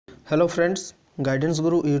Hello friends, guidance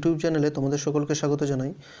গুরু YouTube চ্যানেলে তোমাদের সকলকে স্বাগত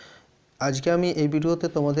জানাই। আজকে আমি এই ভিডিওতে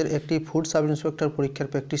তোমাদের একটি ফুড সাব ইন্সপেক্টর পরীক্ষার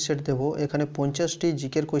প্র্যাকটিস সেট দেবো। এখানে 50টি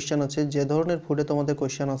জিকের কোয়েশ্চেন আছে। যে ধরনের ফুডে তোমাদের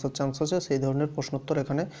কোয়েশ্চেন আসার চান্স আছে সেই ধরনের প্রশ্নোত্তর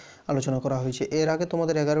এখানে আলোচনা করা হয়েছে। এর আগে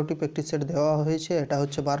তোমাদের 11টি প্র্যাকটিস সেট দেওয়া হয়েছে, এটা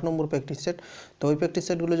হচ্ছে 12 নম্বর প্র্যাকটিস সেট। তো ওই প্র্যাকটিস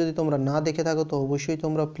সেটগুলো যদি তোমরা না দেখে থাকো তো অবশ্যই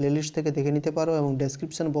তোমরা প্লেলিস্ট থেকে দেখে নিতে পারো এবং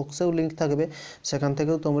ডেসক্রিপশন বক্সেও লিঙ্ক থাকবে, সেখান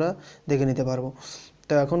থেকেও তোমরা দেখে নিতে পারবো।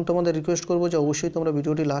 তো এখন তোমাদের রিকোয়েস্ট করবো যে অবশ্যই তোমরা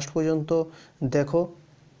ভিডিওটি লাস্ট পর্যন্ত দেখো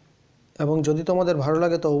এবং যদি তোমাদের ভালো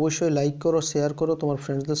লাগে তো অবশ্যই লাইক করো, শেয়ার করো, তোমার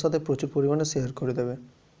ফ্রেন্ডসদের সাথে প্রচুর পরিমাণে শেয়ার করে দেবে।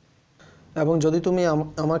 এবং যদি তুমি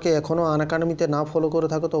আমাকে এখনও আনএকাডেমিতে না ফলো করে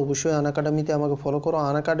থাকো তো অবশ্যই আনএকাডেমিতে আমাকে ফলো করো।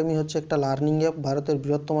 আনএকাডেমি হচ্ছে একটা লার্নিং অ্যাপ, ভারতের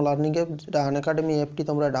বৃহত্তম লার্নিং অ্যাপ। যেটা আনএকাডেমি অ্যাপটি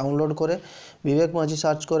তোমরা ডাউনলোড করে বিবেক মাঝি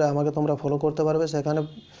সার্চ করে আমাকে তোমরা ফলো করতে পারবে। সেখানে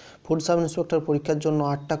ফুড সাব ইন্সপেক্টর পরীক্ষার জন্য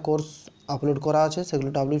 8টা কোর্স আপলোড করা আছে, সেগুলো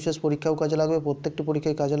WBCS পরীক্ষাও কাজে লাগবে, প্রত্যেকটি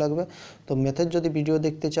পরীক্ষায় কাজে লাগবে। তো ম্যাথের যদি ভিডিও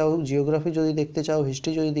দেখতে চাও, জিওগ্রাফি যদি দেখতে চাও,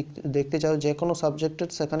 হিস্ট্রি যদি দেখতে চাও, যে কোনো সাবজেক্টের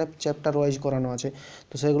সেখানে চ্যাপ্টার ওয়াইজ করানো আছে।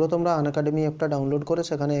 তো সেগুলো তোমরা আনএকাডেমি অ্যাপটা ডাউনলোড করে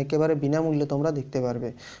সেখানে একেবারে বিনামূল্যে তোমরা দেখতে পারবে।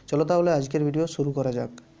 চলো তাহলে আজকের ভিডিও শুরু করা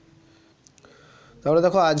যাক। তাহলে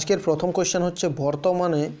দেখো, আজকের প্রথম কোয়েশ্চেন হচ্ছে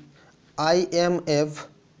বর্তমানে IMF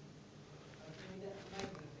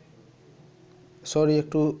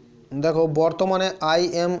দেখো বর্তমানে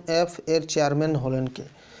IMF এর চেয়ারম্যান হলেন কে?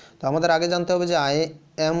 তো আমাদের আগে জানতে হবে যে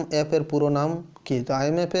IMF এর পুরো নাম কি। তো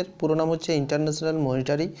IMF এর পুরো নাম হচ্ছে ইন্টারন্যাশনাল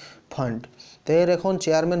মনিটারি ফান্ড। তো এর এখন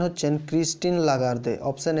চেয়ারম্যান হচ্ছেন ক্রিস্টিন লাগার্দে।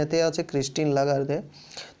 অপশান এতে আছে ক্রিস্টিন লাগার্দে।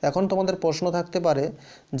 এখন তোমাদের প্রশ্ন থাকতে পারে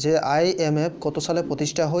যে IMF কত সালে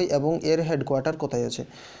প্রতিষ্ঠা হয় এবং এর হেডকোয়ার্টার কোথায় আছে।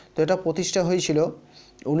 তো এটা প্রতিষ্ঠা হয়েছিল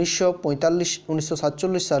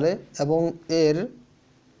 1947 সালে এবং এর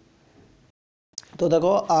তো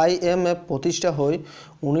দেখো IMF প্রতিষ্ঠা হয়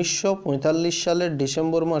 1945 সালের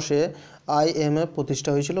ডিসেম্বর মাসে। IMF প্রতিষ্ঠা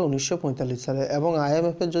হয়েছিল 1945 সালে এবং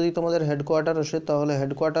IMF-এর যদি তোমাদের হেডকোয়ার্টার আসে তাহলে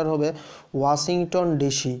হেডকোয়ার্টার হবে ওয়াশিংটন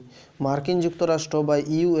ডিসি। মার্কিন যুক্তরাষ্ট্র বা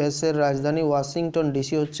US-এর রাজধানী ওয়াশিংটন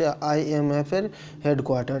ডিসি হচ্ছে IMF-এর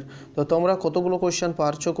হেডকোয়ার্টার। তো তোমরা কতগুলো কোয়েশ্চেন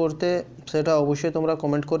পারছো করতে সেটা অবশ্যই তোমরা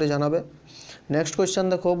কমেন্ট করে জানাবে। নেক্সট কোয়েশ্চেন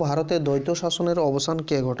দেখো, ভারতে দ্বৈত শাসনের অবসান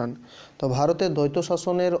কে ঘটান? তো ভারতে দ্বৈত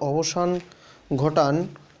শাসনের অবসান ঘটান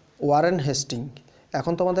ওয়ারেন হেস্টিং।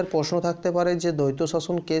 এখন তোমাদের প্রশ্ন থাকতে পারে যে দ্বৈত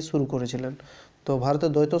শাসন কে শুরু করেছিলেন? তো ভারতে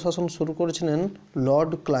দ্বৈত শাসন শুরু করেছিলেন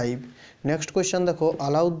লর্ড ক্লাইভ। নেক্সট কোয়েশ্চেন দেখো,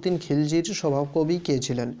 আলাউদ্দিন খিলজির সভাকবি কে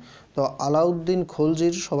ছিলেন? তো আলাউদ্দিন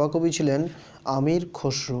খলজির সভাকবি ছিলেন আমির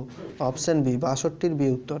খসরু। অপশান বি, 62-র বি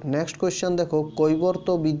উত্তর। নেক্সট কোয়েশ্চেন দেখো, কৈবর্ত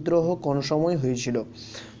বিদ্রোহ কোন সময় হয়েছিল?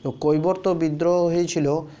 তো কৈবর্ত বিদ্রোহ হয়েছিল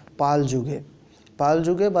পাল যুগে। পাল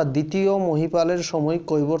যুগে বা দ্বিতীয় মহিপালের সময়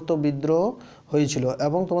কৈবর্ত বিদ্রোহ হয়েছিল।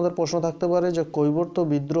 এবং তোমাদের প্রশ্ন থাকতে পারে যে কৈবর্ত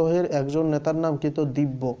বিদ্রোহের একজন নেতার নাম কি? তো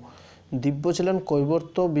দিব্য ছিলেন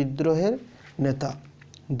কৈবর্ত বিদ্রোহের নেতা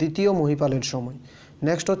দ্বিতীয় মহিপালের সময়।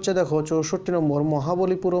 নেক্সট হচ্ছে দেখো 64 নম্বর,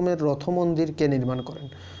 মহাবলীপুরমের রথ মন্দির কে নির্মাণ করেন?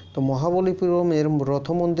 তো মহাবলীপুরমের রথ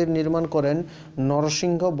মন্দির নির্মাণ করেন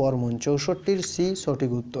নরসিংহ বর্মন। 64-র সি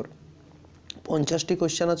সঠিক উত্তর। 50টি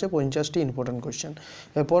কোয়েশ্চেন আছে, 50টি ইম্পর্টেন্ট কোয়েশ্চেন।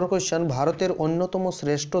 এরপর কোয়েশ্চেন, ভারতের অন্যতম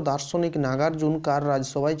শ্রেষ্ঠ দার্শনিক নাগার্জুন কার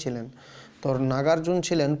রাজসভায় ছিলেন? তো নাগার্জুন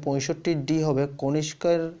ছিলেন 65-ডি হবে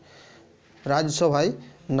কনিষ্কের রাজসভায়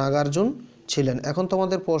নাগার্জুন ছিলেন। এখন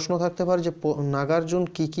তোমাদের প্রশ্ন থাকতে পারে যে নাগার্জুন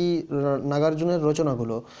কি নাগার্জুনের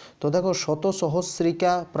রচনাগুলো। তো দেখো, শত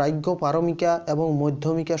সহস্রিকা, প্রাজ্ঞ পারমিকা এবং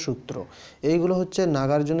মধ্যমিকা সূত্র, এইগুলো হচ্ছে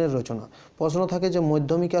নাগার্জুনের রচনা। প্রশ্ন থাকে যে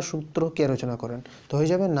মধ্যমিকা সূত্র কে রচনা করেন? তো হয়ে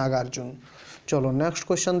যাবে নাগার্জুন। চলো নেক্সট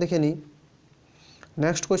কোয়েশ্চেন দেখে নিই।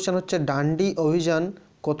 নেক্সট কোয়েশ্চেন হচ্ছে ডান্ডি অভিযান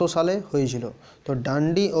কত সালে হয়েছিল? তো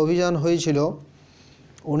ডান্ডি অভিযান হয়েছিল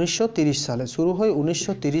 1930 সালে, শুরু হয়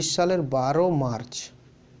 1930 সালের 12 মার্চ।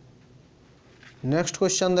 নেক্সট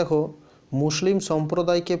কোয়েশ্চেন দেখো, মুসলিম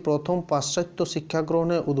সম্প্রদায়কে প্রথম পাশ্চাত্য শিক্ষা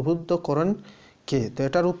গ্রহণে উদ্বুদ্ধ করেন কে? তো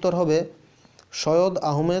এটার উত্তর হবে সৈয়দ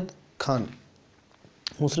আহমেদ খান।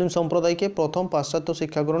 মুসলিম সম্প্রদায়কে প্রথম পাশ্চাত্য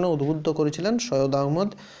শিক্ষা গ্রহণে উদ্বুদ্ধ করেছিলেন সৈয়দ আহমদ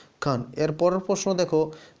খান। এর পরের প্রশ্ন দেখো,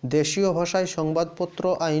 দেশীয় ভাষায় সংবাদপত্র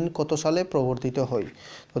আইন কত সালে প্রবর্তিত হয়?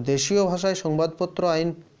 তো দেশীয় ভাষায় সংবাদপত্র আইন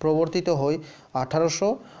প্রবর্তিত হয়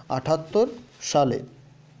 1878 সালে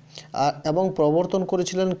এবং প্রবর্তন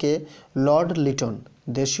করেছিলেন কে? লর্ড লিটন।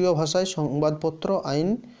 দেশীয় ভাষায় সংবাদপত্র আইন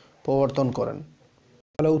প্রবর্তন করেন।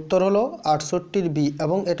 তাহলে উত্তর হলো 68-র বি।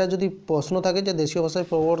 এবং এটা যদি প্রশ্ন থাকে যে দেশীয় ভাষায়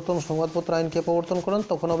সংবাদপত্র আইন কে প্রবর্তন করেন,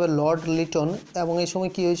 তখন হবে লর্ড লিটন। এবং এই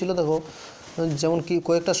সময় কি হয়েছিল দেখো, যেমন কি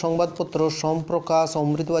কয়েকটা সংবাদপত্র সম্প্রকাশ,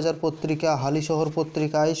 অমৃতবাজার পত্রিকা, হালিশহর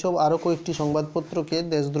পত্রিকা, এইসব আরও কয়েকটি সংবাদপত্রকে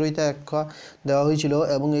দেশদ্রোহিতা আখ্যা দেওয়া হয়েছিল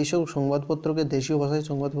এবং এইসব সংবাদপত্রকে দেশীয় ভাষায়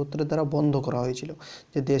সংবাদপত্রের দ্বারা বন্ধ করা হয়েছিল,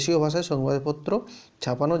 যে দেশীয় ভাষায় সংবাদপত্র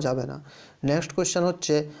ছাপানো যাবে না। নেক্সট কোয়েশ্চেন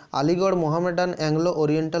হচ্ছে আলিগড় মোহামেডান অ্যাংলো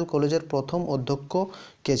ওরিয়েন্টাল কলেজের প্রথম অধ্যক্ষ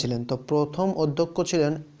কে ছিলেন? তো প্রথম অধ্যক্ষ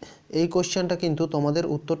ছিলেন, এই কোশ্চেনটা কিন্তু তোমাদের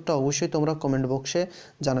উত্তরটা অবশ্যই তোমরা কমেন্ট বক্সে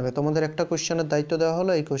জানাবে। তোমাদের একটা কোশ্চেনের দায়িত্ব দেওয়া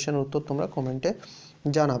হলো, এই কোশ্চেনের উত্তর তোমরা কমেন্টে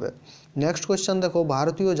জানাবে। নেক্সট কোশ্চেন দেখো,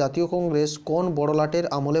 ভারতীয় জাতীয় কংগ্রেস কোন বড়লাটের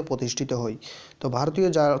আমলে প্রতিষ্ঠিত হয়? তো ভারতীয়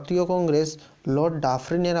জাতীয় কংগ্রেস লর্ড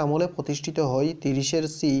ডাফরিনের আমলে প্রতিষ্ঠিত হয় 30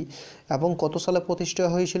 সি, এবং কত সালে প্রতিষ্ঠা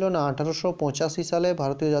হয়েছিল? না 1885 সালে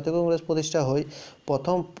ভারতীয় জাতীয় কংগ্রেস প্রতিষ্ঠা হয়।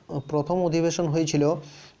 প্রথম অধিবেশন হয়েছিল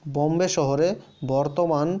বোম্বে শহরে,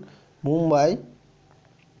 বর্তমান মুম্বাই,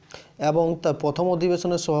 এবং তার প্রথম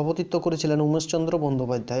অধিবেশনের সভাপতিত্ব করেছিলেন উমেশচন্দ্র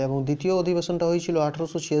বন্দ্যোপাধ্যায়, এবং দ্বিতীয় অধিবেশনটা হয়েছিল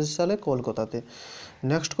 1886 সালে কলকাতাতে।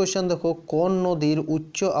 নেক্সট কোয়েশ্চেন দেখো, কোন নদীর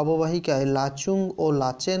উচ্চ অববাহিকায় লাচুং ও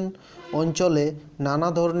লাচেন অঞ্চলে নানা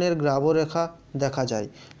ধরনের গ্রাবরেখা দেখা যায়?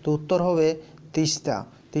 তো উত্তর হবে তিস্তা।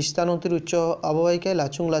 তিস্তা নদীর উচ্চ অববাহিকায়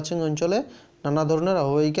লাচেন অঞ্চলে নানা ধরনের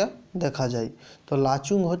অববাহিকা দেখা যায়। তো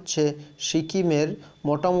লাচুং হচ্ছে সিকিমের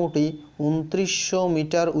মোটামুটি 2900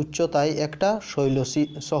 মিটার উচ্চতায় একটা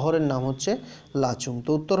শহরের নাম হচ্ছে লাচুং। তো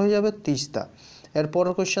উত্তর হয়ে যাবে তিস্তা।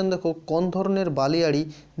 এরপরের কোয়েশ্চেন দেখো, কোন ধরনের বালিয়াড়ি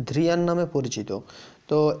ধ্রিয়ান নামে পরিচিত?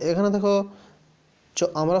 তো এখানে দেখো,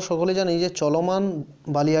 আমরা সকলে জানি যে চলমান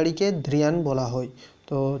বালিয়াড়িকে ধ্রিয়ান বলা হয়।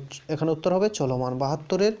 তো এখানে উত্তর হবে চলমান,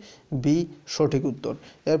 72-এর বি সঠিক উত্তর।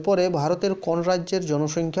 এরপরে ভারতের কোন রাজ্যের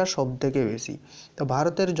জনসংখ্যা সবথেকে বেশি? তো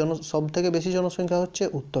ভারতের সবথেকে বেশি জনসংখ্যা হচ্ছে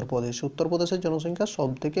উত্তরপ্রদেশ। উত্তরপ্রদেশের জনসংখ্যা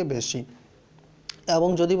সবথেকে বেশি। এবং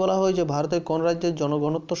যদি বলা হয় যে ভারতের কোন রাজ্যের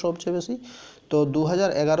জনঘনত্ব সবচেয়ে বেশি, তো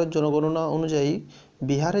 2011 জনগণনা অনুযায়ী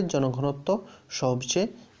বিহারের জনঘনত্ব সবচেয়ে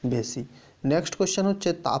বেশি। নেক্সট কোয়েশ্চেন হচ্ছে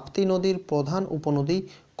তাপ্তি নদীর প্রধান উপনদী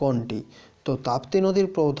কোনটি? তো তাপ্তি নদীর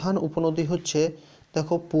প্রধান উপনদী হচ্ছে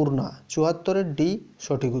দেখো পূর্ণা, 74-এর ডি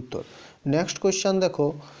সঠিক উত্তর। নেক্সট কোয়েশ্চেন দেখো,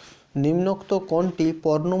 নিম্নোক্ত কোনটি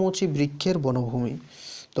পর্ণমোচী বৃক্ষের বনভূমি?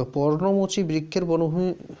 তো পর্ণমোচী বৃক্ষের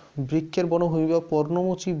বনভূমি বা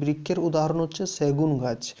পর্ণমোচী বৃক্ষের উদাহরণ হচ্ছে সেগুন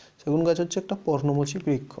গাছ। সেগুন গাছ হচ্ছে একটা পর্ণমোচী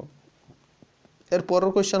বৃক্ষ। এর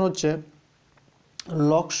পরের কোয়েশ্চেন হচ্ছে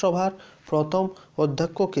লোকসভার প্রথম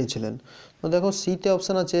অধ্যক্ষ কে ছিলেন? তো দেখো সিতে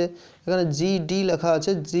অপশান আছে, এখানে GD লেখা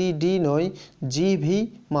আছে, GD নয়, GV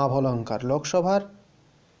মাভলঙ্কার, লোকসভার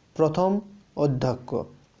প্রথম অধ্যক্ষ,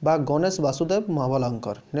 বা গণেশ বাসুদেব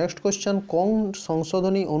মাভলঙ্কর। নেক্সট কোয়েশ্চেন, কোন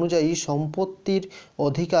সংশোধনী অনুযায়ী সম্পত্তির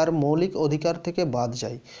অধিকার মৌলিক অধিকার থেকে বাদ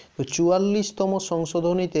যায়? তো 44তম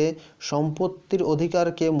সংশোধনীতে সম্পত্তির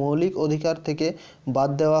অধিকারকে মৌলিক অধিকার থেকে বাদ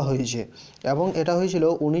দেওয়া হয়েছে, এবং এটা হয়েছিল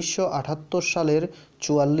 1978 সালের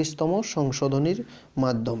 44তম সংশোধনীর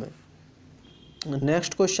মাধ্যমে।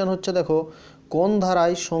 নেক্সট কোয়েশ্চেন হচ্ছে দেখো, কোন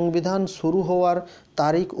ধারায় সংবিধান শুরু হওয়ার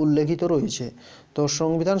তারিখ উল্লেখিত রয়েছে? তো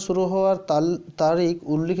সংবিধান শুরু হওয়ার তারিখ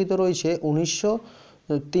উল্লেখিত রয়েছে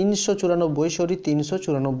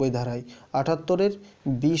 394 ধারায়, 78-এর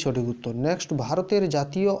বি সঠিক উত্তর। নেক্সট, ভারতের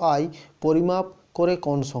জাতীয় আয় পরিমাপ করে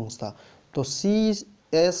কোন সংস্থা? তো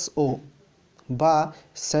CSO বা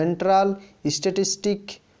সেন্ট্রাল স্ট্যাটিস্টিক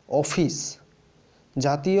অফিস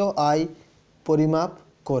জাতীয় আয় পরিমাপ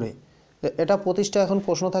করে। এটা প্রতিষ্ঠা, এখন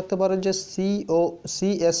প্রশ্ন থাকতে পারে যে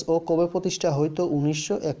CSO কবে প্রতিষ্ঠা হয়? তো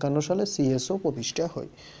 1951 সালে CSO প্রতিষ্ঠা হয়।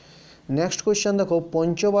 নেক্সট কোয়েশ্চেন দেখো,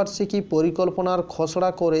 পঞ্চবার্ষিকী পরিকল্পনার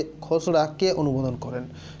খসড়া কে অনুমোদন করেন?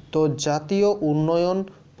 তো জাতীয় উন্নয়ন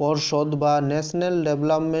পর্ষদ বা ন্যাশনাল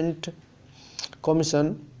ডেভেলপমেন্ট কমিশন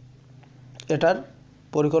এটার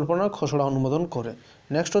পরিকল্পনার খসড়া অনুমোদন করে।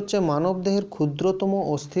 নেক্সট হচ্ছে মানবদেহের ক্ষুদ্রতম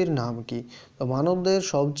অস্থির নাম কি? তো মানবদেহের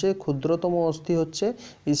সবচেয়ে ক্ষুদ্রতম অস্থি হচ্ছে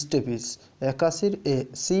স্টেপিস, 81-এর এ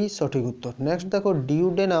সি সঠিক উত্তর। নেক্সট দেখো,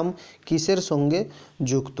 ডিউডেনাম কিসের সঙ্গে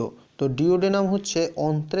যুক্ত? তো ডিউডেনাম হচ্ছে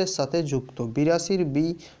অন্ত্রের সাথে যুক্ত, 82-এর বি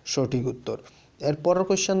সঠিক উত্তর। এরপরের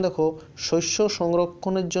কোয়েশ্চেন দেখো, শস্য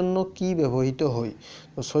সংরক্ষণের জন্য কি ব্যবহৃত হয়?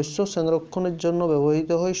 তো শস্য সংরক্ষণের জন্য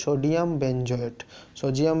ব্যবহৃত হয় সোডিয়াম বেনজয়েট।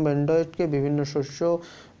 সোডিয়াম বেনজয়েটকে বিভিন্ন শস্য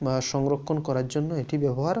সংরক্ষণ করার জন্য এটি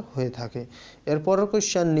ব্যবহার হয়ে থাকে। এরপরের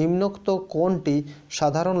কোয়েশ্চেন, নিম্নোক্ত কোনটি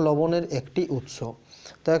সাধারণ লবণের একটি উৎস?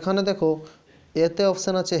 তো এখানে দেখো এতে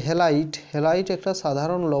অপশান আছে হ্যালাইট। হ্যালাইট একটা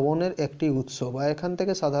সাধারণ লবণের একটি উৎস, বা এখান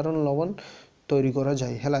থেকে সাধারণ লবণ তৈরি করা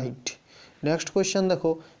যায়, হ্যালাইট। নেক্সট কোয়েশ্চেন দেখো,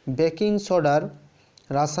 বেকিং সোডার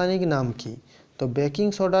রাসায়নিক নাম কি? তো বেকিং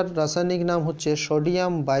সোডার রাসায়নিক নাম হচ্ছে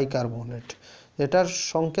সোডিয়াম বাইকার্বনেট, এটার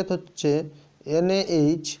সংকেত হচ্ছে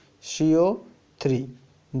NaHCO3,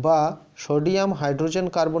 বা সোডিয়াম হাইড্রোজেন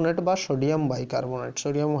কার্বনেট বা sodium bicarbonate.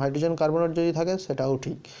 Sodium hydrogen carbonate যদি থাকে সেটাও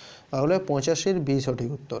ঠিক। তাহলে 85-র বি সঠিক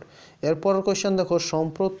উত্তর। এরপর কোশ্চেন দেখো,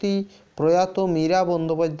 সম্প্রতি প্রয়াত মীরা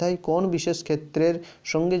বন্দ্যোপাধ্যায় কোন বিশেষ ক্ষেত্রের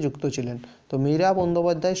সঙ্গে যুক্ত ছিলেন? তো মীরা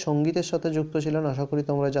বন্দ্যোপাধ্যায় সঙ্গীতের সাথে যুক্ত ছিলেন, আশা করি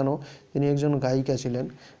তোমরা জানো, তিনি একজন গায়িকা ছিলেন।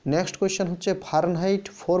 নেক্সট কোশ্চেন হচ্ছে ফারেনহাইট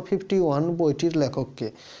 451 বইটির লেখককে?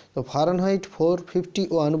 তো ফারেনহাইট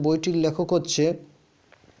 451 বইটির লেখক হচ্ছে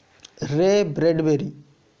রে ব্র্যাডবেরি।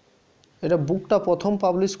 এটা বুকটা প্রথম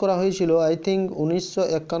পাবলিশ করা হয়েছিল আই থিঙ্ক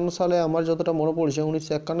 1951 সালে, আমার যতটা মনে পড়ছে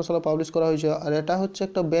 1951 সালে পাবলিশ করা হয়েছিল। আর এটা হচ্ছে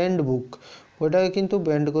একটা ব্যান্ড বুক, ওইটাকে কিন্তু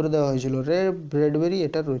ব্যান্ড করে দেওয়া হয়েছিল। রে ব্র্যাডবেরি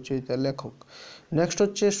এটার রচয়িতা, লেখক। নেক্সট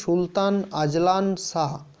হচ্ছে সুলতান আজলান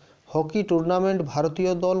শাহ হকি টুর্নামেন্ট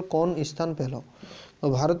ভারতীয় দল কোন স্থান পেল? তো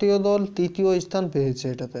ভারতীয় দল 3য় স্থান পেয়েছে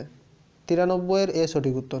এটাতে, 93-এর এ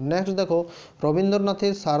সঠিক উত্তর। নেক্সট দেখো,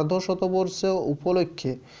 রবীন্দ্রনাথের সার্ধশতবর্ষ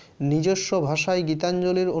উপলক্ষে নিজস্ব ভাষায়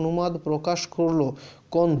গীতাঞ্জলির অনুবাদ প্রকাশ করলো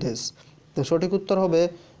কোন দেশ? তো সঠিক উত্তর হবে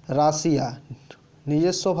রাশিয়া।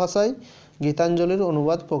 নিজস্ব ভাষায় গীতাঞ্জলির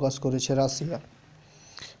অনুবাদ প্রকাশ করেছে রাশিয়া।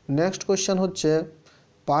 নেক্সট কোশ্চেন হচ্ছে,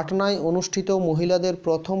 পাটনায় অনুষ্ঠিত মহিলাদের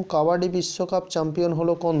প্রথম কাবাডি বিশ্বকাপ চ্যাম্পিয়ন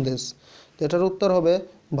হলো কোন দেশ? তো এটার উত্তর হবে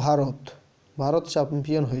ভারত। ভারত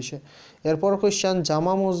চ্যাম্পিয়ন হয়েছে। এরপর কোশ্চেন,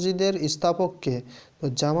 জামা মসজিদের স্থাপককে? তো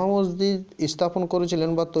জামা মসজিদ স্থাপন করেছিলেন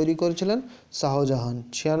বা তৈরি করেছিলেন শাহজাহান।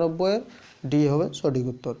 96-এর ডি হবে সঠিক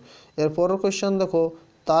উত্তর। এরপর কোশ্চেন দেখো,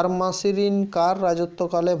 তারমাসিরিন কার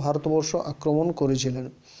রাজত্বকালে ভারতবর্ষ আক্রমণ করেছিলেন?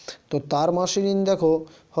 তো তারমাসিরিন দেখো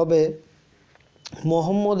হবে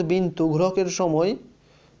মোহাম্মদ বিন তুঘলকের সময়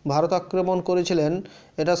ভারত আক্রমণ করেছিলেন।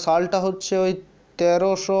 এটা সালটা হচ্ছে ওই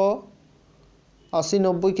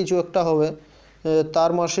 1380-90 কিছু একটা হবে।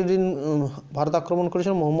 তারমাসিরিন ভারত আক্রমণ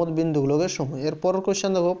করেছিলেন মোহাম্মদ বিন তুঘলকের সময়। এরপর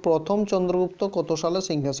কোশ্চেন দেখো, প্রথম চন্দ্রগুপ্ত কত সালে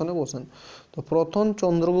সিংহাসনে বসেন? তো প্রথম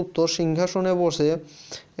চন্দ্রগুপ্ত সিংহাসনে বসে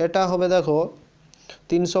এটা হবে দেখো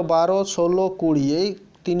 312, 16, 20, এই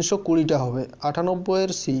 320টা হবে,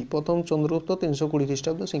 98-এর সি। প্রথম চন্দ্রগুপ্ত 320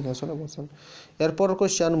 খ্রিস্টাব্দে সিংহাসনে বসেন। এরপর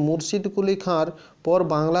কোশ্চেন, মুর্শিদ কুলি খাঁর পর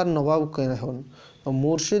বাংলার নবাব কে হন?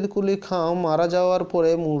 মুর্শিদ কুলি খাঁ মারা যাওয়ার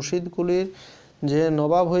পরে মুর্শিদ কুলির যে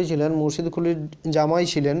নবাব হয়েছিলেন, মুর্শিদ কুলির জামাই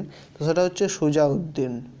ছিলেন, তো সেটা হচ্ছে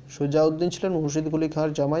সুজাউদ্দিন। সুজাউদ্দিন ছিলেন মুর্শিদ কুলি খাঁর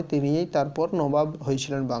জামাই, তিনিই তারপর নবাব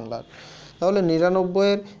হয়েছিলেন বাংলার। তাহলে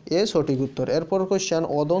 99-এর এ সঠিক উত্তর। এরপর কোশ্চেন,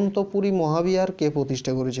 অদন্তপুরী মহাবিহার কে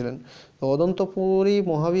প্রতিষ্ঠা করেছিলেন? তো অদন্তপুরী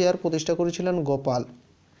মহাবিহার প্রতিষ্ঠা করেছিলেন গোপাল।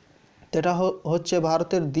 এটা হচ্ছে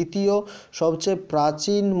ভারতের দ্বিতীয় সবচেয়ে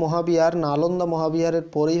প্রাচীন মহাবিহার। নালন্দা মহাবিহারের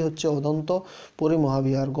পরেই হচ্ছে অদন্তপুরী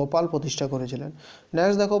মহাবিহার, গোপাল প্রতিষ্ঠা করেছিলেন।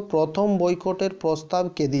 নেক্সট দেখো, প্রথম বয়কটের প্রস্তাব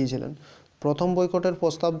কে দিয়েছিলেন? প্রথম বয়কটের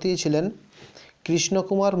প্রস্তাব দিয়েছিলেন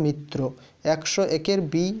কৃষ্ণকুমার মিত্র। 101-এর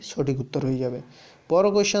বি সঠিক উত্তর হয়ে যাবে। পর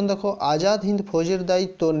কোয়েশ্চেন দেখো, আজাদ হিন্দ ফৌজের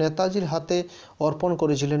দায়িত্ব নেতাজির হাতে অর্পণ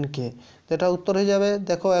করেছিলেন কে? এটা উত্তর হয়ে যাবে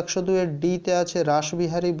দেখো 102-এর ডিতে আছে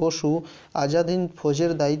রাসবিহারী বসু আজাদ হিন্দ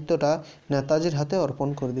ফৌজের দায়িত্বটা নেতাজির হাতে অর্পণ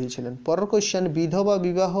করে দিয়েছিলেন। পরের কোয়েশ্চেন, বিধবা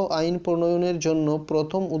বিবাহ আইন প্রণয়নের জন্য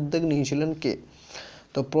প্রথম উদ্যোগ নিয়েছিলেন কে?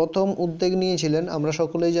 তো প্রথম উদ্যোগ নিয়েছিলেন আমরা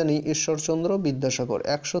সকলেই জানি ঈশ্বরচন্দ্র বিদ্যাসাগর।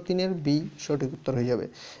 103-এর বি সঠিক উত্তর হয়ে যাবে।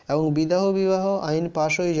 এবং বিধবা বিবাহ আইন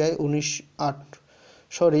পাশ হয়ে যায়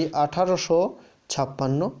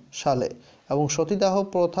 1856 সালে, এবং সতীদাহ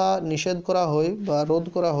প্রথা নিষেধ করা হয় বা রোধ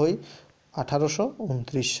করা হয়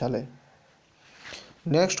 1829 সালে।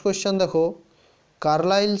 নেক্সট কোয়েশ্চেন দেখো,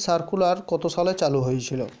 কার্লাইল সার্কুলার কত সালে চালু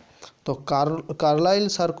হয়েছিল? তো কার্লাইল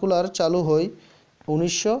সার্কুলার চালু হয়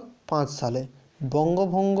 1905 সালে।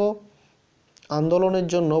 বঙ্গভঙ্গ আন্দোলনের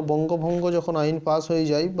জন্য, বঙ্গভঙ্গ যখন আইন পাস হয়ে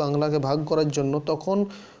যায় বাংলাকে ভাগ করার জন্য, তখন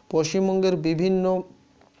পশ্চিমবঙ্গের বিভিন্ন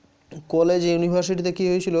কলেজ ইউনিভার্সিটিতে কী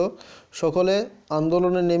হয়েছিল, সকলে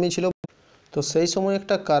আন্দোলনে নেমেছিল। তো সেই সময়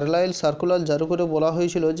একটা কার্লাইল সার্কুলার জারি করে বলা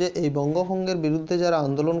হয়েছিল যে এই বঙ্গভঙ্গের বিরুদ্ধে যারা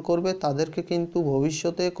আন্দোলন করবে তাদেরকে কিন্তু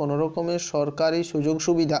ভবিষ্যতে কোনো রকমের সরকারি সুযোগ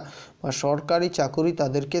সুবিধা বা সরকারি চাকুরি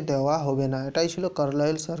তাদেরকে দেওয়া হবে না। এটাই ছিল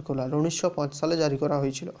কার্লাইল সার্কুলার, 1905 সালে জারি করা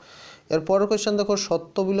হয়েছিল। এরপরের কোয়েশ্চেন দেখো,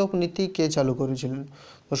 সত্যবিলোপ নীতি কে চালু করেছিলেন?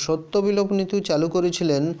 তো সত্যবিলোপ নীতি চালু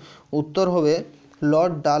করেছিলেন, উত্তর হবে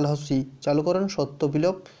লর্ড ডালহৌসি চালু করেন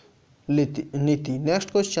সত্যবিলোপ নীতি। নেক্সট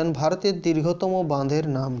কোয়েশ্চেন, ভারতের দীর্ঘতম বাঁধের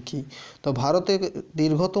নাম কি? তো ভারতের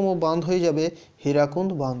দীর্ঘতম বাঁধ হয়ে যাবে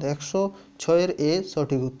হীরাকুন্দ বাঁধ। 106-এর এ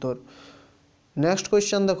সঠিক উত্তর। নেক্সট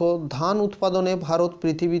কোয়েশ্চেন দেখো, ধান উৎপাদনে ভারত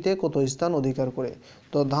পৃথিবীতে কত স্থান অধিকার করে?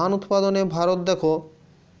 তো ধান উৎপাদনে ভারত দেখো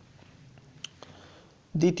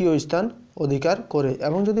 2য় স্থান অধিকার করে।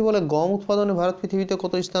 এবং যদি বলে গম উৎপাদনে ভারত পৃথিবীতে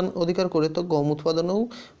কত স্থান অধিকার করে, তো গম উৎপাদনেও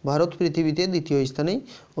ভারত পৃথিবীতে 2য় স্থানেই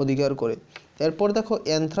অধিকার করে। এরপর দেখো,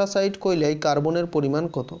 অ্যানথ্রাসাইট কয়লায় কার্বনের পরিমাণ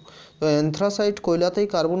কত? তো অ্যানথ্রাসাইট কয়লাতেই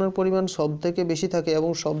কার্বনের পরিমাণ সবথেকে বেশি থাকে, এবং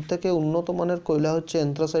সবথেকে উন্নত মানের কয়লা হচ্ছে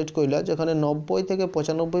অ্যানথ্রাসাইট কয়লা, যেখানে 90 থেকে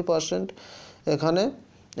 95% এখানে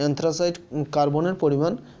অ্যানথ্রাসাইট কার্বনের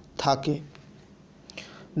পরিমাণ থাকে।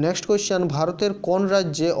 নেক্সট কোয়েশ্চেন, ভারতের কোন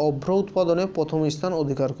রাজ্যে অভ্র উৎপাদনে প্রথম স্থান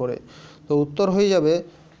অধিকার করে? তো উত্তর হয়ে যাবে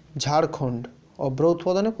ঝাড়খণ্ড অভ্র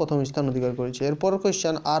উৎপাদনে প্রথম স্থান অধিকার করেছে। এরপর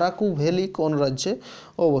কোয়েশ্চেন, আরাকু ভ্যালি কোন রাজ্যে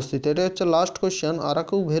অবস্থিত? এটা হচ্ছে লাস্ট কোয়েশ্চেন।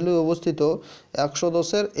 আরাকু ভ্যালি অবস্থিত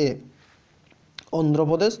 110-এর এ,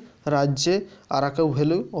 অন্ধ্রপ্রদেশ রাজ্যে আরাকু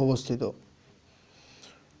ভ্যালি অবস্থিত।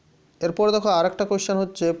 এরপর দেখো আরেকটা কোয়েশ্চেন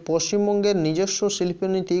হচ্ছে, পশ্চিমবঙ্গের নিজস্ব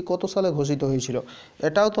শিল্পনীতি কত সালে ঘোষিত হয়েছিল?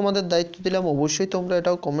 এটাও তোমাদের দায়িত্ব দিলাম, অবশ্যই তোমরা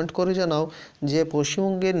এটাও কমেন্ট করে জানাও যে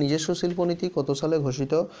পশ্চিমবঙ্গের নিজস্ব শিল্পনীতি কত সালে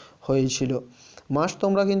ঘোষিত হয়েছিল। মাস্ট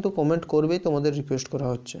তোমরা কিন্তু কমেন্ট করবেই, তোমাদের রিকোয়েস্ট করা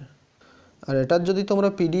হচ্ছে। আর এটার যদি তোমরা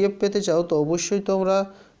পিডিএফ পেতে চাও তো অবশ্যই তোমরা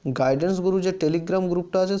গাইডেন্স গুরু যে টেলিগ্রাম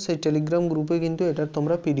গ্রুপটা আছে সেই টেলিগ্রাম গ্রুপে কিন্তু এটার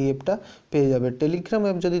তোমরা পিডিএফটা পেয়ে যাবে। টেলিগ্রাম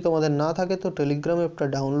অ্যাপ যদি তোমাদের না থাকে তো টেলিগ্রাম অ্যাপটা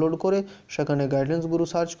ডাউনলোড করে সেখানে গাইডেন্স গুরু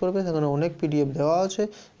সার্চ করবে, সেখানে অনেক পিডিএফ দেওয়া আছে,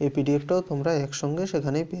 এই পিডিএফটাও তোমরা একসঙ্গে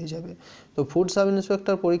সেখানেই পেয়ে যাবে। তো ফুড সাব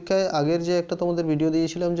ইন্সপেক্টর পরীক্ষায় আগের যে একটা তোমাদের ভিডিও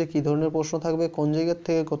দিয়েছিলাম যে কী ধরনের প্রশ্ন থাকবে, কোন জায়গার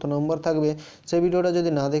থেকে কত নম্বর থাকবে, সেই ভিডিওটা যদি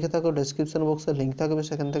না দেখে থাকো ডেসক্রিপশন বক্সে লিঙ্ক থাকবে,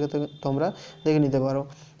 সেখান থেকে তোমরা দেখে নিতে পারো।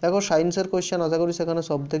 দেখো সায়েন্সের কোয়েশ্চেন আশা করি সেখানে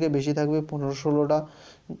সব থেকে বেশি থাকবে 15-16টা,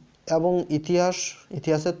 এবং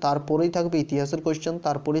ইতিহাসের তারপরেই থাকবে ইতিহাসের কোয়েশ্চেন,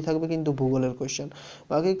 তারপরেই থাকবে কিন্তু ভূগোলের কোয়েশ্চেন।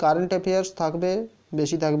 বাকি কারেন্ট অ্যাফেয়ার্স থাকবে,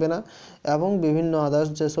 বেশি থাকবে না, এবং বিভিন্ন আদার্স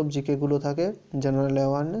যেসব জিকেগুলো থাকে জেনারেল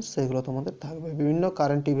অ্যাওয়ারনেস সেগুলো তোমাদের থাকবে বিভিন্ন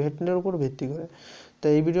কারেন্ট ইভেন্টের উপর ভিত্তি করে। তো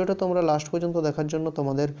এই ভিডিওটা তোমরা লাস্ট পর্যন্ত দেখার জন্য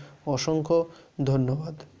তোমাদের অসংখ্য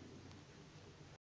ধন্যবাদ।